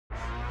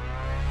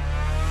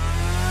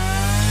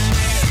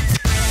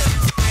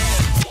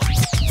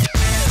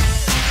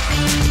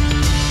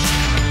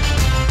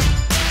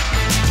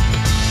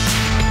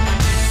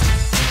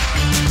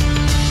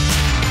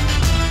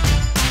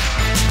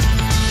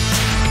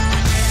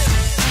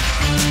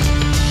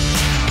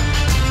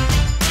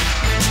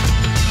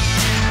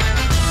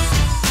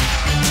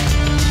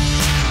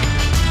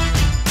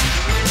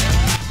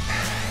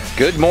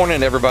Good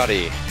morning,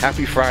 everybody.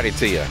 Happy Friday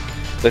to you.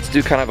 Let's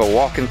do kind of a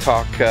walk and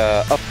talk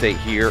update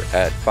here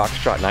at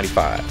Foxtrot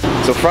 95.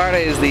 So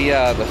Friday is the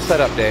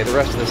setup day, the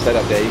rest of the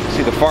setup day. You can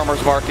see the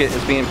farmer's market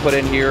is being put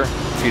in here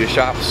for you to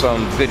shop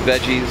some good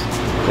veggies.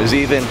 There's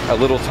even a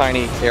little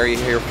tiny area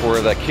here for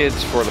the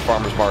kids for the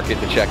farmer's market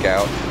to check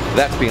out.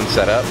 That's being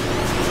set up.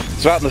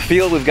 So out in the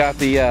field, we've got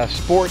the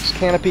sports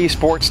canopy,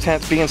 sports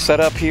tents being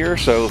set up here.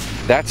 So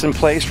that's in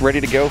place,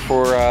 ready to go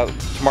for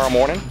tomorrow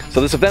morning.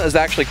 So this event is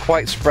actually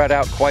quite spread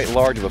out, quite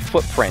large of a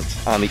footprint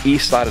on the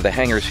east side of the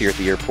hangars here at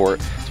the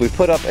airport. So we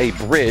put up a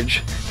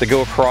bridge to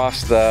go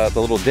across the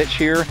little ditch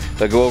here,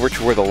 to go over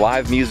to where the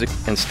live music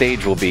and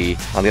stage will be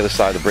on the other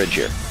side of the bridge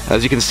here.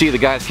 As you can see, the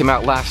guys came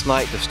out last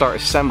night to start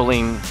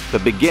assembling the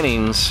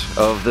beginnings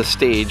of the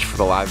stage for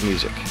the live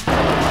music.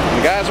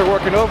 The guys are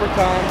working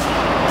overtime,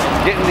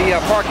 getting the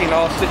parking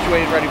all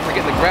situated, ready for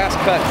getting the grass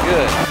cut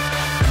good.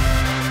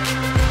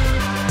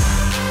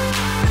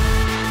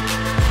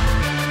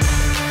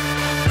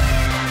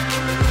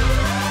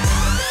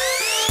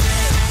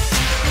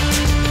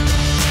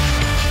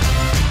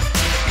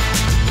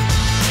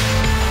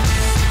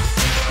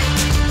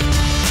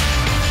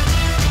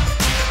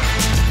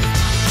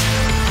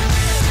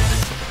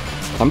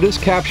 I'm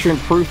just capturing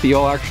proof that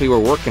y'all actually were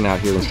working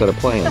out here instead of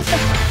playing.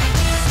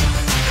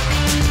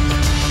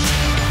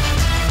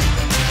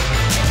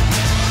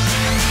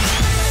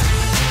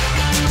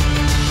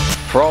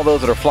 For all those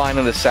that are flying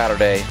in this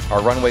Saturday,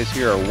 our runways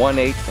here are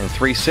 18 and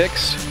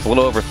 36. It's a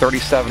little over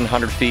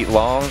 3,700 feet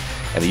long,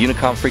 and the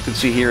Unicom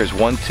frequency here is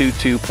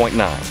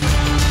 122.9.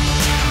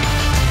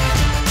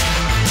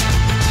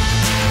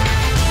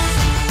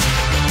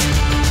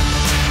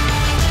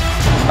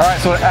 All right,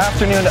 so an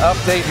afternoon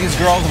update. These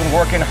girls have been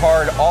working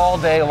hard all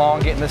day long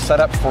getting this set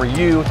up for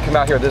you to come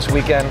out here this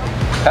weekend.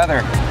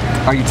 Heather,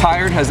 are you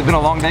tired? Has it been a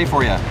long day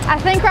for you? I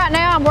think right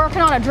now I'm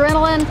working on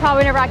adrenaline. Probably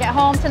whenever I get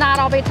home tonight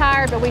I'll be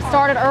tired, but we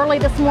started early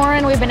this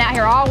morning. We've been out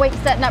here all week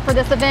setting up for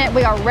this event.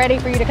 We are ready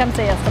for you to come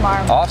see us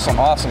tomorrow. Awesome,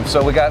 awesome.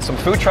 So we got some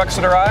food trucks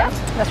that arrived?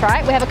 Yep, that's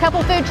right. We have a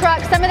couple food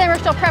trucks. Some of them are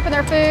still prepping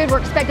their food. We're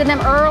expecting them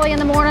early in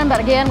the morning,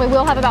 but again, we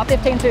will have about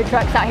 15 food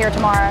trucks out here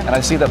tomorrow. And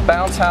I see the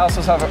bounce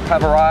houses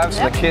have arrived,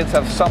 so the kids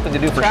have something to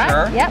do for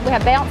sure. Yep, we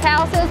have bounce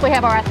houses. We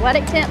have our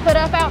athletic tent put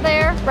up out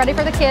there, ready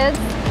for the kids.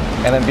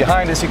 And then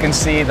behind us you can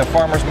see the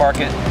farmer's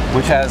market,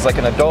 which has like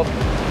an adult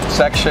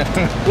section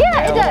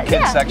and a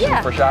kids section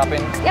for shopping.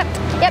 Yep.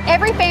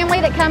 Every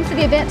family that comes to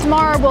the event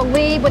tomorrow will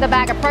leave with a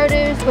bag of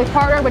produce. We've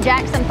partnered with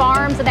Jackson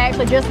Farms, and they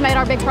actually just made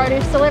our big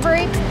produce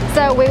delivery.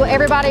 So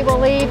everybody will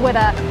leave with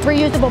a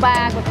reusable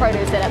bag with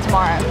produce in it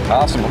tomorrow.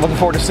 Awesome. Looking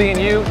forward to seeing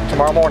you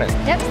tomorrow morning.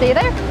 Yep, see you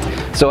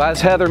there. So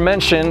as Heather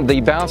mentioned,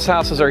 the bounce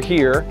houses are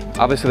here.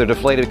 Obviously they're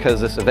deflated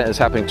because this event is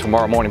happening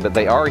tomorrow morning, but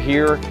they are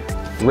here,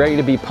 ready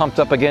to be pumped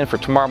up again for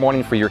tomorrow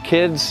morning for your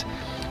kids.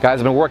 Guys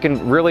have been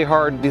working really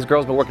hard. These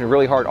girls have been working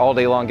really hard all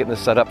day long getting this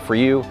set up for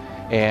you.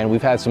 And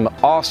we've had some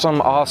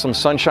awesome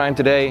sunshine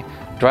today.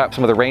 Dry up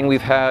some of the rain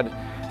we've had.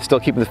 Still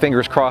keeping the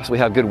fingers crossed we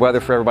have good weather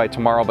for everybody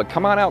tomorrow. But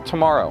come on out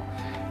tomorrow,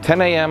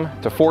 10 a.m.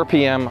 to 4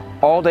 p.m.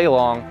 all day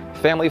long.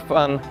 Family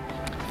fun,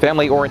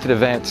 family-oriented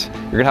event.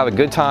 You're gonna have a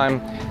good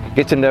time.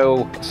 Get to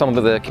know some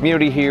of the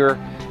community here.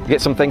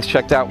 Get some things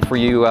checked out for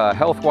you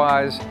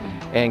health-wise.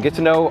 And get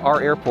to know our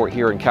airport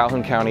here in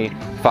Calhoun County,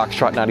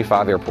 Foxtrot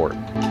 95 Airport.